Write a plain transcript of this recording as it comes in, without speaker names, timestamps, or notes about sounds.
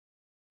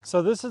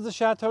So this is the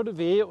Chateau de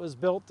Vie. It was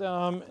built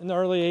in the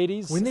early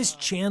 80s. When this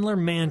Chandler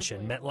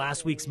mansion met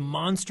last week's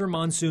monster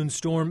monsoon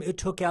storm, it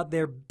took out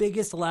their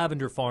biggest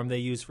lavender farm they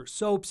use for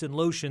soaps and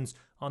lotions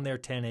on their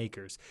 10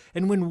 acres.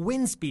 And when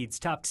wind speeds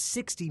topped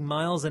 60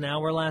 miles an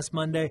hour last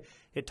Monday,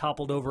 it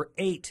toppled over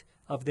 8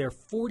 of their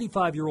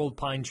 45-year-old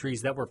pine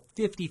trees that were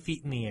 50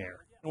 feet in the air.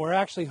 We're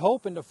actually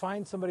hoping to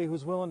find somebody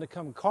who's willing to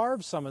come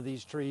carve some of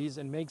these trees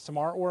and make some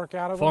artwork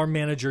out of them. Farm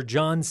manager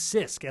John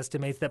Sisk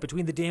estimates that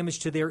between the damage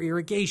to their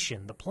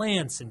irrigation, the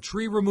plants, and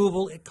tree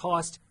removal, it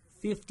cost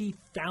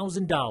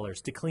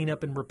 $50,000 to clean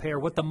up and repair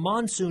what the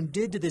monsoon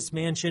did to this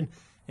mansion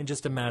in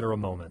just a matter of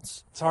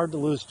moments. It's hard to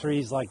lose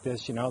trees like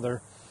this, you know,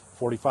 they're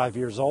 45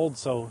 years old,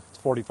 so it's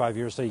 45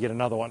 years till you get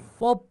another one.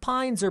 While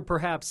pines are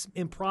perhaps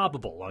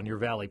improbable on your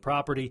valley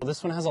property,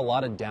 this one has a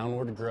lot of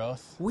downward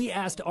growth. We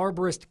asked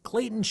arborist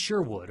Clayton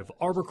Sherwood of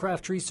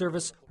Arborcraft Tree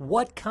Service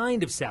what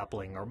kind of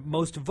sapling are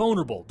most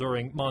vulnerable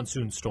during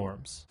monsoon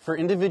storms. For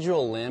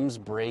individual limbs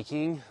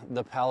breaking,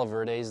 the Palo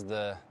Verdes,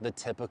 the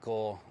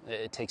typical,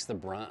 it takes the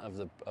brunt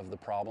of the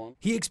problem.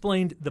 He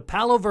explained the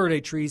Palo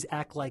Verde trees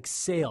act like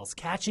sails,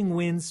 catching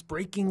winds,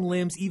 breaking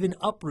limbs, even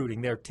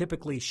uprooting their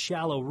typically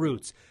shallow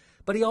roots.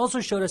 But he also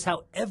showed us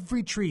how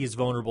every tree is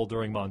vulnerable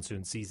during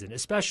monsoon season,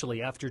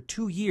 especially after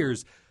 2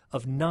 years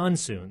of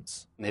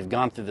non-soons. They've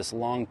gone through this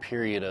long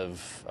period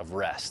of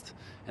rest,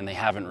 and they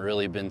haven't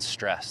really been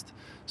stressed.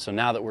 So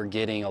now that we're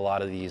getting a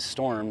lot of these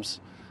storms,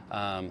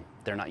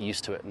 they're not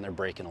used to it, and they're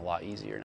breaking a lot easier.